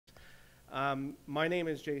My name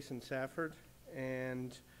is Jason Safford,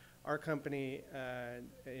 and our company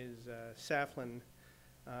is Safflyn.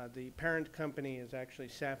 The parent company is actually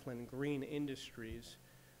Safflyn Green Industries,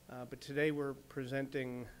 but today we're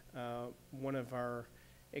presenting one of our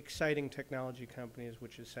exciting technology companies,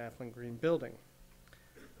 which is Safflyn Green Building.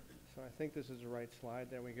 So I think this is the right slide.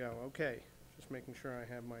 There we go. Okay, just making sure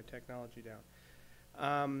I have my technology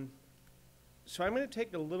down. So I'm going to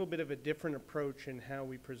take a little bit of a different approach in how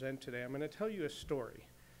we present today. I'm going to tell you a story.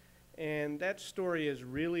 And that story is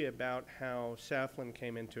really about how Safflyn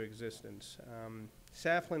came into existence.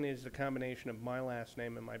 Safflyn is the combination of my last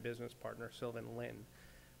name and my business partner, Sylvan Lynn,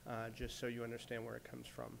 just so you understand where it comes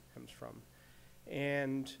from.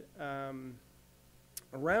 And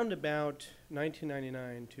around about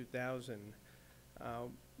 1999, 2000,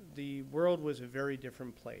 the world was a very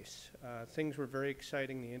different place. Things were very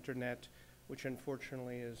exciting. The internet, which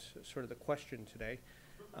unfortunately is sort of the question today,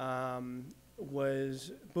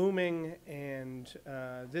 was booming, and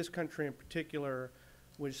this country in particular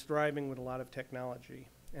was thriving with a lot of technology.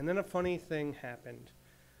 And then a funny thing happened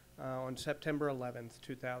on September 11th,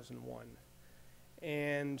 2001.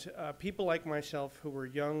 And people like myself who were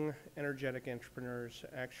young, energetic entrepreneurs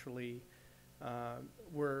actually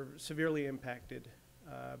were severely impacted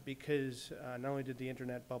because not only did the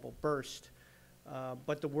internet bubble burst,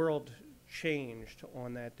 but the world changed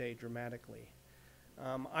on that day dramatically.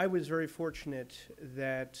 I was very fortunate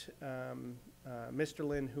that Mr.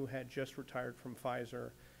 Lin, who had just retired from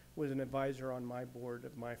Pfizer, was an advisor on my board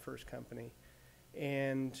of my first company.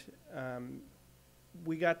 And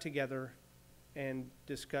we got together and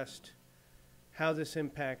discussed how this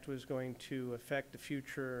impact was going to affect the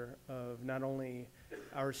future of not only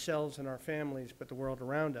ourselves and our families, but the world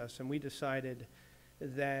around us. And we decided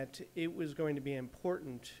that it was going to be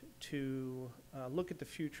important to look at the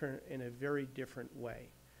future in a very different way.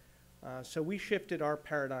 So we shifted our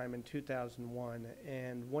paradigm in 2001,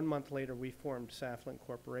 and 1 month later we formed Safflyn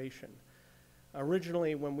Corporation.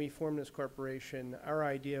 Originally, when we formed this corporation, our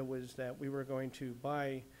idea was that we were going to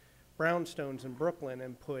buy brownstones in Brooklyn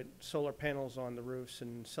and put solar panels on the roofs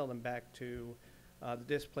and sell them back to the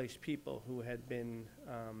displaced people who had been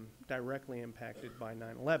directly impacted by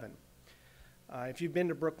 9/11. If you've been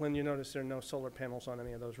to Brooklyn, you notice there are no solar panels on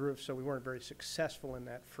any of those roofs, so we weren't very successful in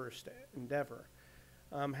that first endeavor.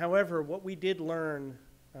 However, what we did learn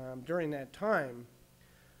during that time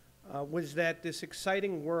was that this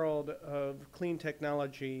exciting world of clean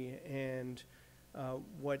technology and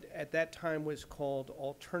what at that time was called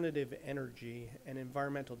alternative energy and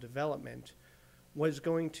environmental development was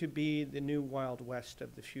going to be the new Wild West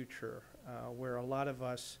of the future, where a lot of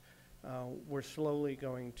us we're slowly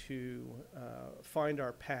going to find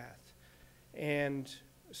our path. And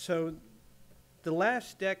so the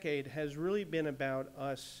last decade has really been about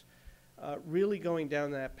us really going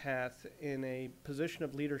down that path in a position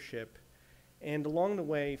of leadership, and along the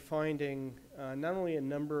way finding not only a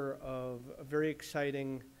number of very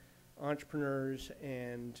exciting entrepreneurs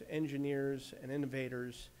and engineers and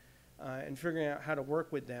innovators and figuring out how to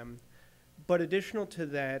work with them, but additional to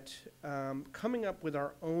that, coming up with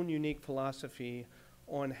our own unique philosophy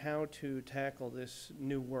on how to tackle this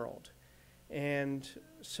new world. And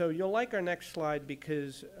so you'll like our next slide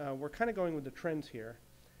because we're kind of going with the trends here.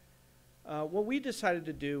 What we decided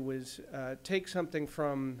to do was take something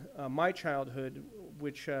from my childhood,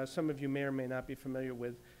 which some of you may or may not be familiar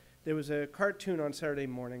with. There was a cartoon on Saturday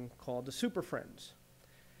morning called The Super Friends.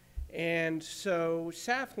 And so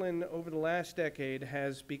Safflyn, over the last decade,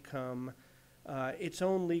 has become its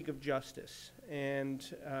own League of Justice,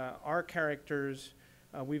 and our characters,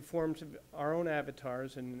 we've formed our own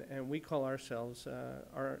avatars, and we call ourselves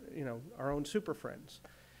our own super friends.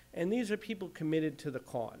 And these are people committed to the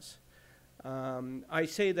cause. I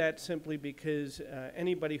say that simply because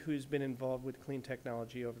anybody who's been involved with clean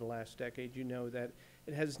technology over the last decade, you know that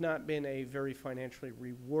it has not been a very financially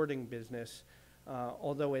rewarding business,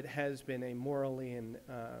 although it has been a morally and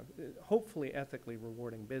hopefully ethically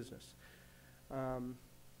rewarding business.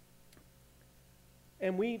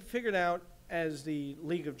 And we figured out as the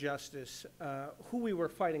League of Justice who we were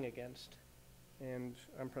fighting against. And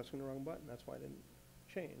I'm pressing the wrong button. That's why I didn't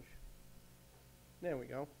change. There we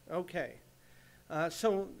go. Okay.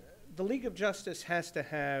 So the League of Justice has to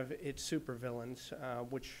have its supervillains,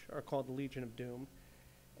 which are called the Legion of Doom.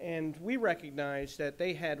 And we recognized that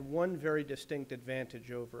they had one very distinct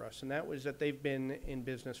advantage over us, and that was that they've been in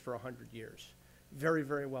business for 100 years. Very,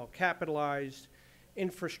 very well capitalized,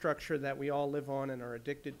 infrastructure that we all live on and are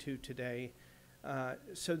addicted to today.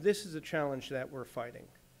 So this is a challenge that we're fighting.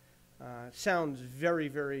 Sounds very,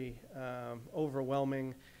 very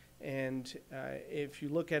overwhelming, And if you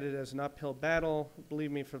look at it as an uphill battle,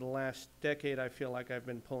 believe me, for the last decade, I feel like I've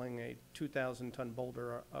been pulling a 2,000-ton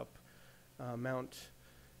boulder up Mount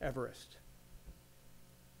Everest.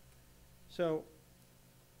 So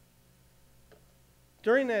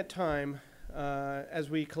during that time, as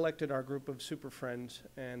we collected our group of super friends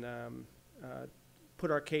and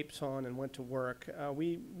put our capes on and went to work,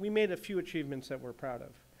 we made a few achievements that we're proud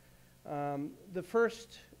of. The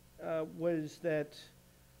first was that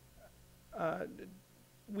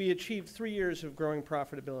we achieved 3 years of growing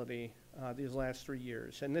profitability these last 3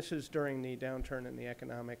 years, and this is during the downturn in the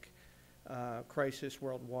economic crisis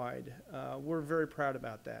worldwide. We're very proud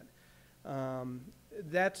about that.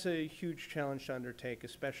 That's a huge challenge to undertake,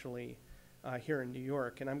 especially here in New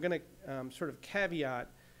York. And I'm going to sort of caveat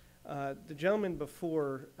the gentleman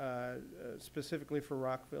before, specifically for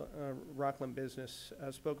Rockland Business,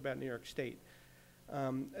 spoke about New York State.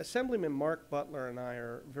 Assemblyman Mark Butler and I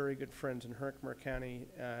are very good friends in Herkimer County.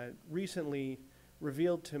 Recently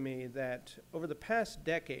revealed to me that over the past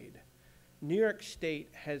decade, New York State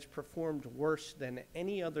has performed worse than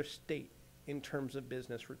any other state in terms of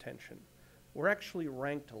business retention. We're actually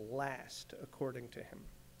ranked last, according to him.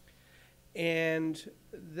 And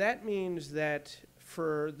that means that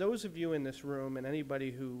for those of you in this room and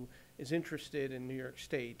anybody who is interested in New York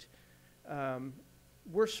State,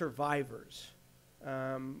 we're survivors.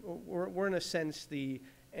 We're in a sense the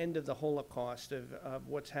end of the Holocaust of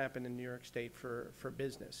what's happened in New York State for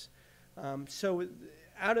business. So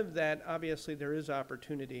out of that, obviously, there is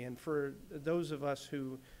opportunity. And for those of us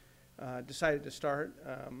who decided to start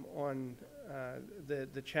on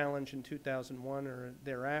the challenge in 2001 or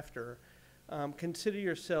thereafter, consider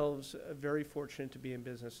yourselves very fortunate to be in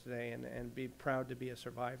business today and be proud to be a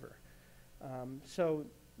survivor. So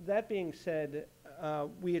that being said,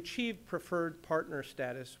 we achieved preferred partner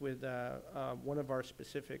status with one of our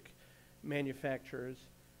specific manufacturers,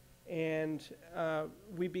 and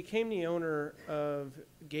we became the owner of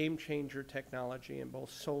game changer technology in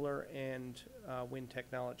both solar and wind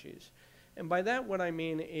technologies. And by that, what I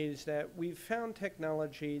mean is that we've found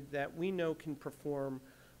technology that we know can perform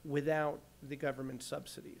without the government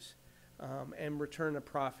subsidies and return a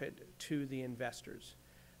profit to the investors.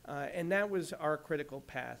 And that was our critical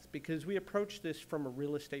path, because we approached this from a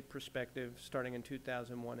real estate perspective starting in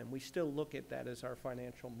 2001, and we still look at that as our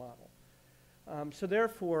financial model. So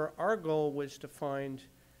therefore, our goal was to find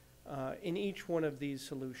in each one of these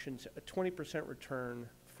solutions a 20% return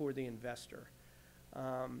for the investor.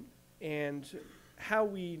 And how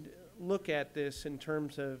we look at this in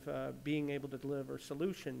terms of being able to deliver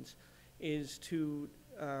solutions is to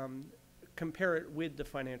compare it with the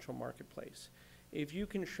financial marketplace. If you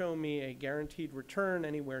can show me a guaranteed return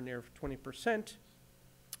anywhere near 20%,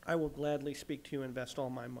 I will gladly speak to you and invest all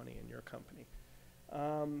my money in your company.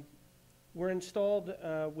 We're installed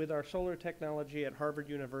with our solar technology at Harvard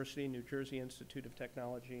University, New Jersey Institute of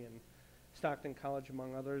Technology, and Stockton College,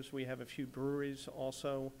 among others. We have a few breweries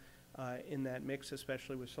also in that mix,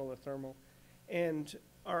 especially with solar thermal. And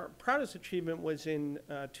our proudest achievement was in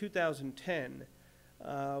 2010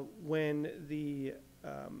 when the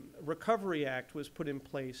Recovery Act was put in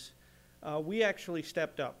place. We actually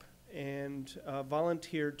stepped up and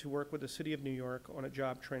volunteered to work with the City of New York on a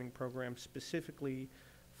job training program specifically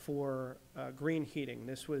for green heating.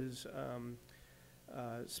 This was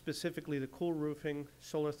specifically the cool roofing,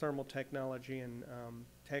 solar thermal technology, and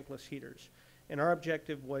tankless heaters. And our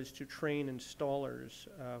objective was to train installers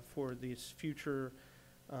for these future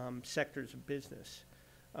sectors of business.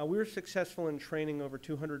 We were successful in training over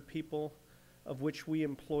 200 people, of which we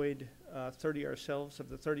employed 30 ourselves. Of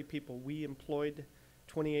the 30 people we employed,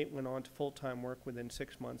 28 went on to full-time work within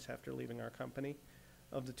 6 months after leaving our company.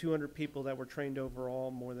 Of the 200 people that were trained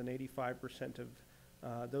overall, more than 85%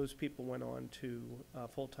 of those people went on to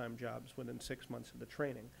full-time jobs within 6 months of the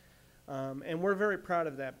training. And we're very proud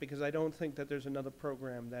of that, because I don't think that there's another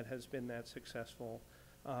program that has been that successful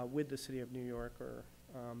with the City of New York or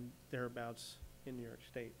thereabouts in New York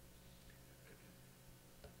State.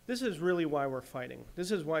 This is really why we're fighting.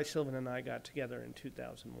 This is why Sylvan and I got together in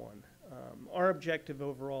 2001. Our objective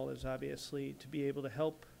overall is obviously to be able to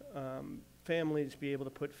help families be able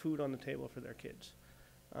to put food on the table for their kids.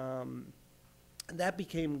 That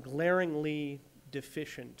became glaringly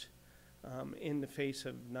deficient in the face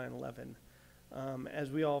of 9/11,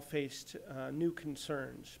 as we all faced new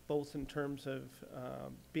concerns, both in terms of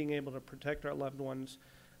being able to protect our loved ones,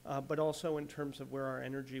 but also in terms of where our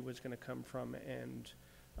energy was going to come from and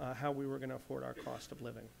how we were going to afford our cost of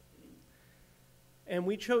living. And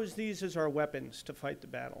we chose these as our weapons to fight the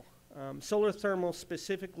battle. Solar thermal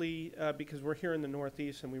specifically because we're here in the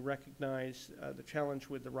Northeast and we recognize the challenge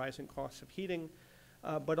with the rising costs of heating,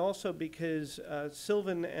 but also because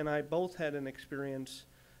Sylvan and I both had an experience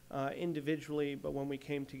individually, but when we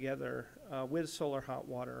came together with solar hot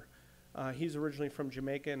water. He's originally from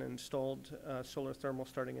Jamaica and installed solar thermal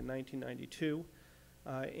starting in 1992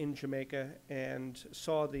 in Jamaica and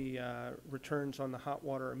saw the returns on the hot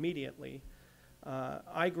water immediately.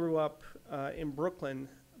 I grew up in Brooklyn,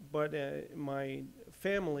 but my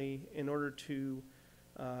family, in order to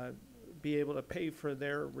be able to pay for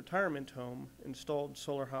their retirement home, installed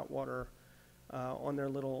solar hot water on their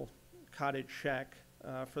little cottage shack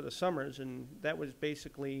for the summers, and that was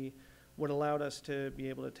basically what allowed us to be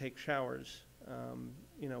able to take showers,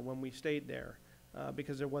 when we stayed there,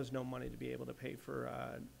 because there was no money to be able to pay for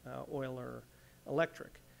oil or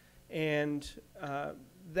electric. And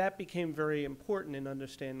that became very important in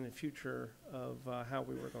understanding the future of how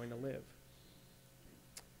we were going to live.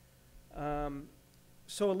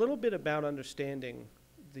 So a little bit about understanding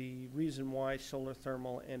the reason why solar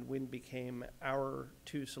thermal and wind became our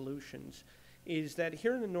two solutions is that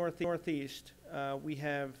here in the Northeast, we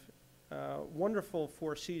have wonderful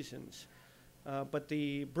four seasons. But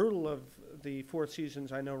the brutal of the four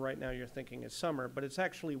seasons, I know right now you're thinking is summer, but it's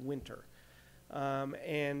actually winter.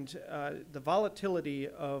 The volatility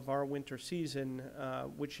of our winter season,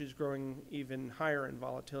 which is growing even higher in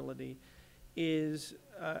volatility, is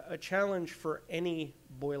a challenge for any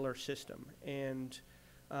boiler system. And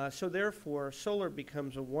so therefore, solar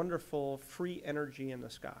becomes a wonderful free energy in the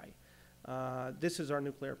sky. This is our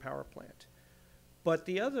nuclear power plant. But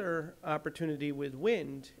the other opportunity with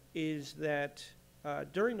wind is that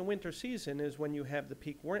during the winter season is when you have the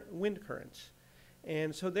peak wind currents.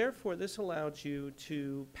 And so therefore, this allows you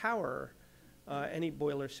to power any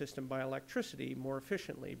boiler system by electricity more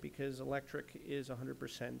efficiently because electric is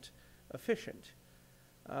 100% efficient.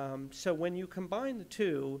 So when you combine the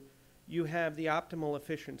two, you have the optimal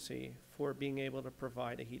efficiency for being able to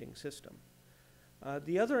provide a heating system.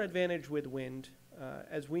 The other advantage with wind,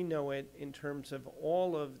 as we know it in terms of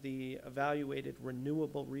all of the evaluated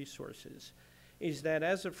renewable resources, is that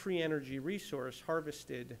as a free energy resource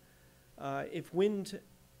harvested, if wind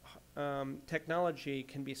technology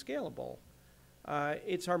can be scalable,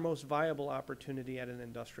 it's our most viable opportunity at an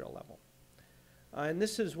industrial level. And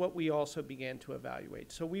this is what we also began to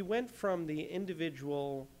evaluate. So we went from the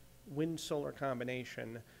individual wind-solar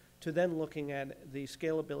combination to then looking at the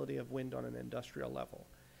scalability of wind on an industrial level.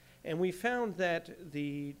 And we found that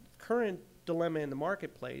the current dilemma in the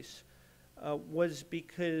marketplace was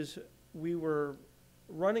because we were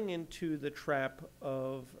running into the trap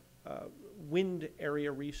of wind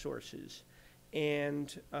area resources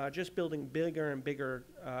and just building bigger and bigger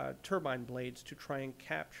turbine blades to try and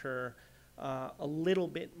capture a little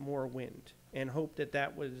bit more wind and hope that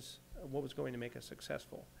that was what was going to make us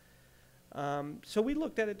successful. So we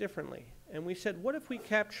looked at it differently, and we said, what if we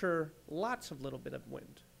capture lots of little bit of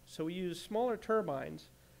wind? So we use smaller turbines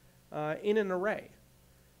in an array.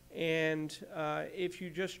 And if you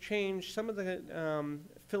just change some of the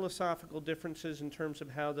philosophical differences in terms of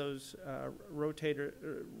how those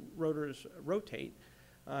rotors rotate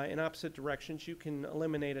in opposite directions, you can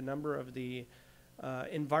eliminate a number of the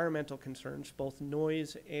environmental concerns, both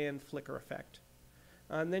noise and flicker effect.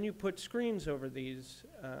 And then you put screens over these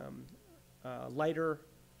lighter,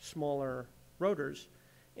 smaller rotors,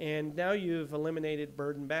 and now you've eliminated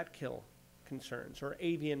bird and bat kill concerns, or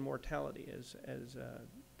avian mortality, as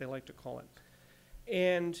they like to call it.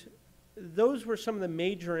 And those were some of the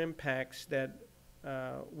major impacts that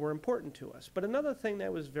were important to us. But another thing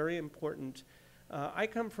that was very important, I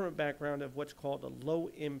come from a background of what's called a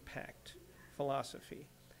low-impact philosophy.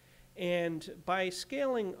 And by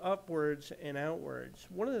scaling upwards and outwards,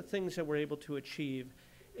 one of the things that we're able to achieve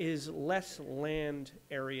is less land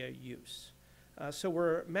area use. So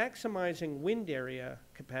we're maximizing wind area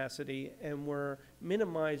capacity and we're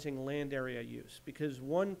minimizing land area use because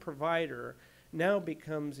one provider now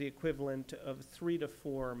becomes the equivalent of 3 to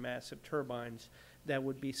 4 massive turbines that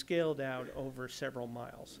would be scaled out over several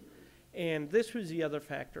miles. And this was the other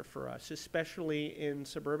factor for us, especially in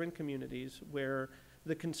suburban communities where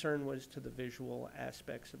the concern was to the visual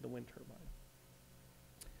aspects of the wind turbine.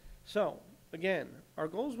 So, again, our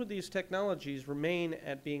goals with these technologies remain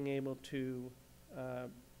at being able to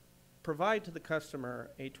provide to the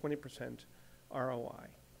customer a 20% ROI.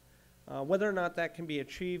 Whether or not that can be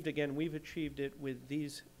achieved, again, we've achieved it with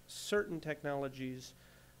these certain technologies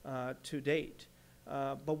to date.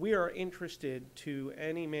 But we are interested to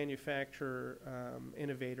any manufacturer,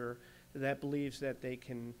 innovator that believes that they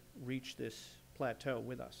can reach this plateau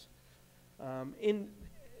with us.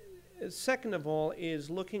 Second of all is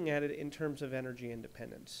looking at it in terms of energy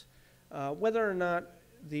independence. Whether or not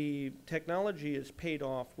the technology is paid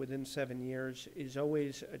off within 7 years is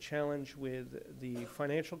always a challenge with the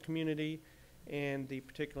financial community and the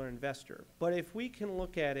particular investor. But if we can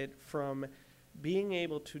look at it from being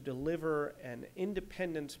able to deliver an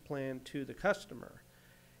independence plan to the customer,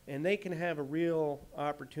 and they can have a real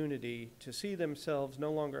opportunity to see themselves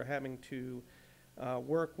no longer having to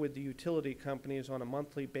work with the utility companies on a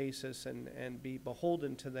monthly basis and be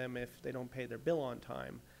beholden to them if they don't pay their bill on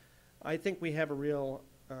time, I think we have a real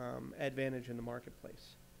advantage in the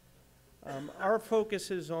marketplace. Our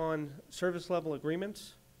focus is on service level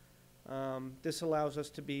agreements. This allows us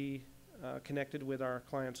to be connected with our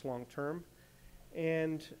clients long term.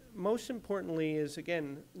 And most importantly is,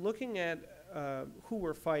 again, looking at who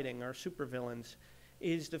we're fighting, our supervillains,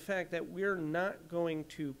 is the fact that we're not going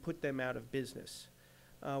to put them out of business.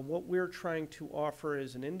 What we're trying to offer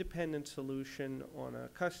is an independent solution on a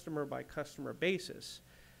customer-by-customer basis,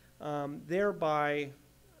 thereby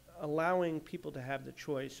allowing people to have the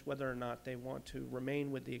choice whether or not they want to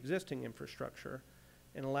remain with the existing infrastructure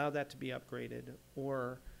and allow that to be upgraded,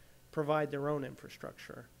 or provide their own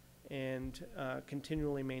infrastructure and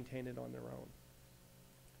continually maintain it on their own.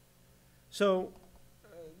 So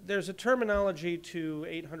there's a terminology to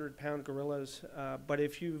 800-pound gorillas, but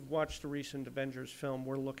if you've watched the recent Avengers film,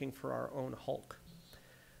 we're looking for our own Hulk.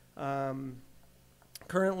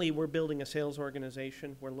 Currently, we're building a sales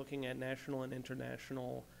organization. We're looking at national and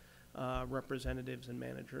international representatives and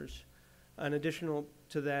managers. In addition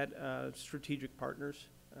to that, strategic partners,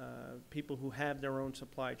 people who have their own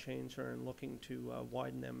supply chains are looking to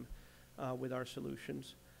widen them with our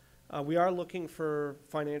solutions. We are looking for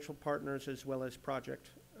financial partners as well as project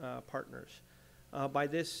partners. By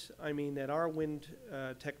this, I mean that our wind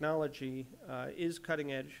technology is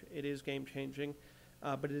cutting edge, it is game-changing,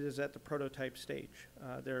 but it is at the prototype stage.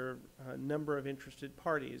 There are a number of interested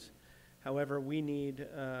parties. However, we need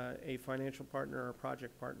a financial partner or a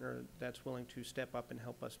project partner that's willing to step up and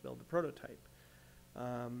help us build the prototype.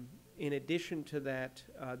 In addition to that,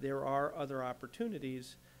 there are other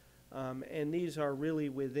opportunities, and these are really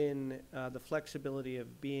within the flexibility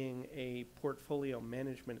of being a portfolio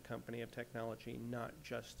management company of technology, not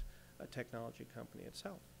just a technology company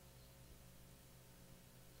itself.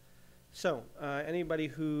 So, anybody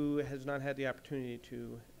who has not had the opportunity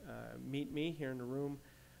to meet me here in the room,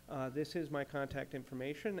 this is my contact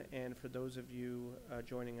information, and for those of you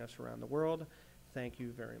joining us around the world, thank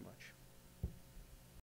you very much.